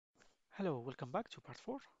Hello, welcome back to part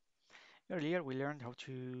 4. Earlier we learned how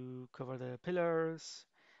to cover the pillars,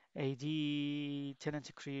 AD,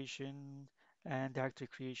 tenant creation, and directory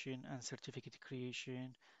creation and certificate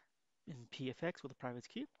creation in PFX with a private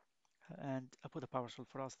key. And I put a PowerShell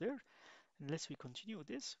for us there. Unless we continue with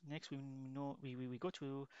this, next we go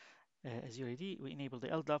to Azure AD, we enable the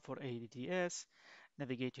LDAP for ADDS,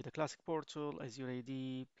 navigate to the classic portal, Azure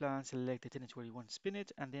AD plan, select the tenant where you want to spin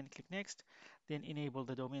it, and then click next. Then enable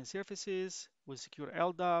the domain services with secure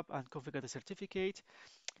LDAP and configure the certificate.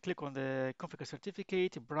 Click on the configure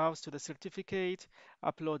certificate, browse to the certificate,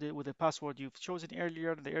 upload it with the password you've chosen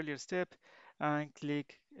earlier in the earlier step, and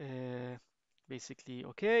click basically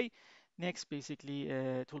OK. Next, basically,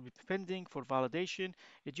 it will be pending for validation.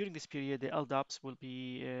 During this period, the LDAPs will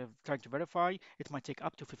be trying to verify. It might take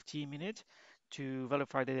up to 15 minutes to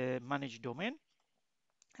verify the managed domain.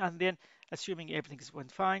 And then, assuming everything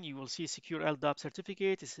went fine, you will see secure LDAP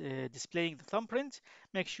certificate is displaying the thumbprint.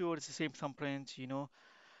 Make sure it's the same thumbprint, you've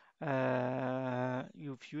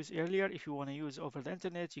used earlier. If you want to use over the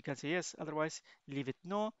internet, you can say yes. Otherwise, leave it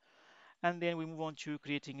no. And then we move on to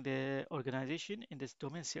creating the organization in this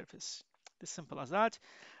domain service. As simple as that.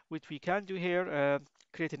 What we can do here,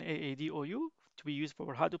 create an AADOU to be used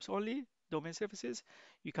for Hadoops only domain services.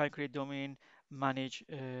 You can create domain manage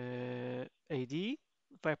AD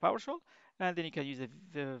via PowerShell, and then you can use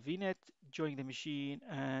the VNET, join the machine,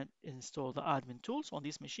 and install the admin tools on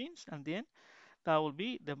these machines, and then that will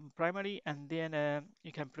be the primary, and then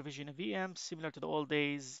you can provision a VM similar to the old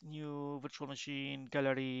days, new virtual machine,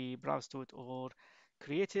 gallery, browse to it, or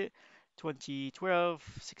create it. 2012,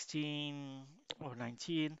 16, or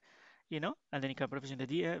 19, and then you can provision the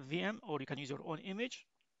VM, or you can use your own image.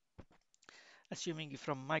 Assuming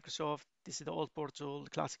from Microsoft, this is the old portal, the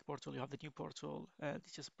classic portal, you have the new portal,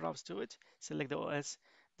 just browse to it, select the OS,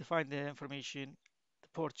 define the information, the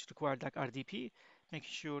port required like RDP, make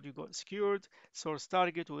sure you got secured, source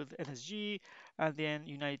target with NSG, and then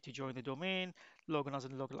you need to join the domain, log in as a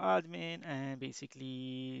local admin, and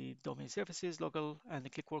basically domain services, local, and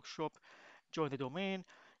click workshop, join the domain,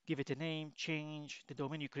 give it a name, change the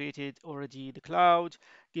domain you created already, the cloud,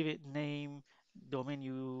 give it name, domain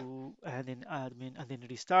you, and then admin, and then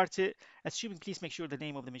restart it. Assuming, please make sure the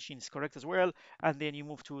name of the machine is correct as well. And then you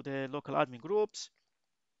move to the local admin groups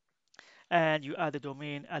and you add the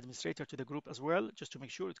domain administrator to the group as well, just to make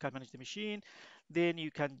sure it can manage the machine. Then you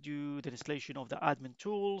can do the installation of the admin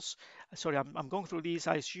tools. Sorry, I'm going through these.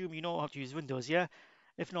 I assume you know how to use Windows, yeah?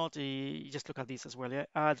 If not, you just look at these as well, yeah?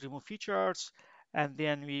 Add, remove features, and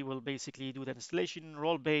then we will basically do the installation,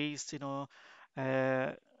 role-based,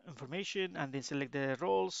 uh, information, and then select the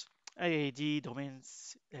roles, AAD,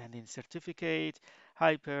 domains, and then certificate,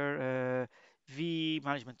 hyper, V,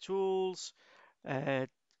 management tools, uh,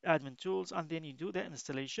 admin tools, and then you do the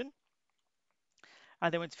installation.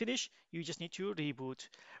 And then when it's finished, you just need to reboot.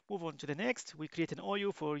 Move on to the next. We create an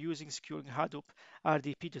OU for using securing Hadoop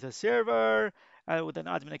RDP to the server. With an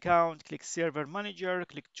admin account, click Server Manager,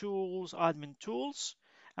 click Tools, Admin Tools,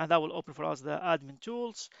 and that will open for us the admin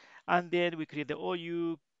tools. And then we create the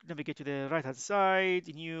OU, navigate to the right-hand side,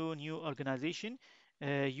 new organization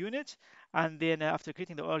unit. And then after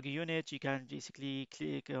creating the org unit, you can basically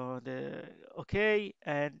click on the OK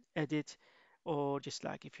and edit, or just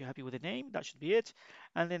like if you're happy with the name, that should be it.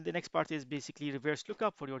 And then the next part is basically reverse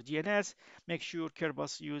lookup for your DNS. Make sure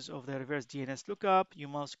Kerbos use of the reverse DNS lookup. You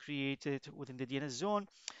must create it within the DNS zone.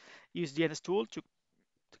 Use DNS tool to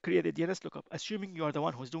create a DNS lookup, assuming you are the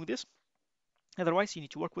one who's doing this. Otherwise, you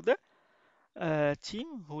need to work with the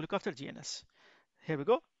team who look after DNS. Here we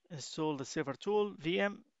go. Install the server tool,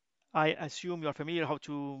 VM. I assume you are familiar how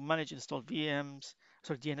to manage install VMs,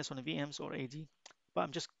 sorry, DNS on the VMs or AD. But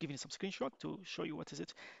I'm just giving you some screenshot to show you what is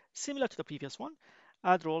it. Similar to the previous one.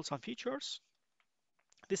 Add roles and features.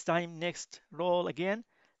 This time, next role again.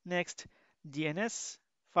 Next, DNS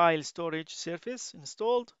file storage service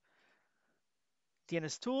installed.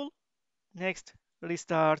 DNS tool. Next,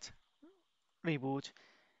 restart, reboot,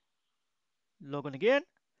 log on again.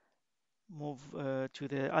 Move to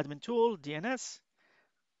the admin tool, DNS.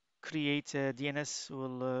 Create a DNS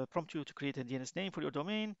will prompt you to create a DNS name for your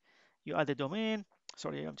domain. You add the domain.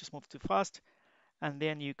 Sorry, I'm just moved too fast. And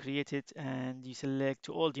then you create it and you select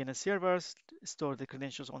to all DNS servers, store the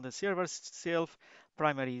credentials on the server itself.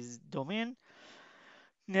 Primary is domain.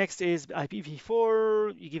 Next is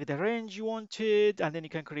IPv4. You give it the range you wanted, and then you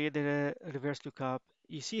can create the reverse lookup.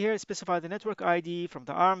 You see here, specify the network ID from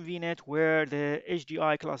the ARM VNet where the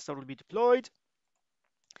HDI cluster will be deployed.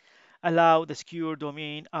 Allow the secure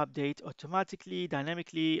domain update automatically,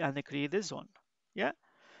 dynamically, and then create the zone. Yeah,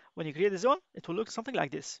 when you create the zone, it will look something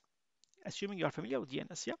like this, assuming you are familiar with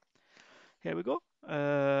DNS. Yeah. Here we go.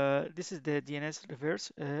 This is the DNS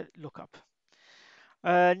reverse lookup.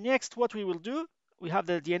 Next, what we will do, we have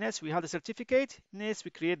the DNS, we have the certificate. Next, we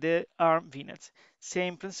create the ARM VNet.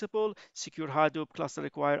 Same principle, secure Hadoop cluster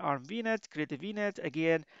require ARM VNet, create a VNet.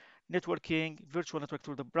 Again, networking, virtual network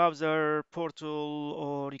through the browser, portal,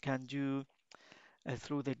 or you can do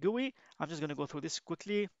through the GUI. I'm just going to go through this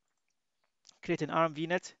quickly. Create an ARM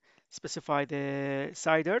VNet, specify the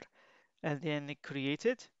CIDR, and then create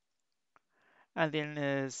it. And then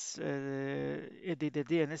the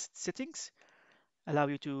DNS settings allow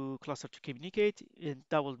you to cluster to communicate, and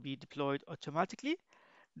that will be deployed automatically.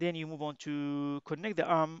 Then you move on to connect the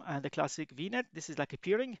ARM and the classic VNet. This is like a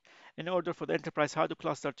peering. In order for the enterprise Hadoop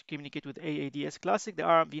cluster to communicate with AADS classic, the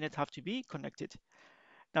ARM VNet have to be connected.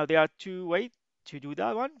 Now there are two ways to do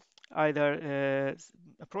that one. Either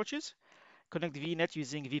approaches, connect the VNet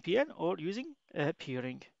using VPN or using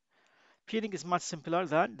peering. Peering is much simpler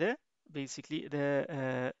than the basically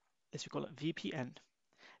the as we call it VPN.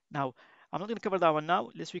 Now I'm not going to cover that one now.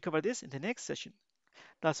 Let's recover this in the next session.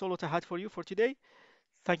 That's all what I had for you for today.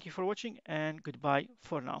 Thank you for watching and goodbye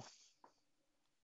for now.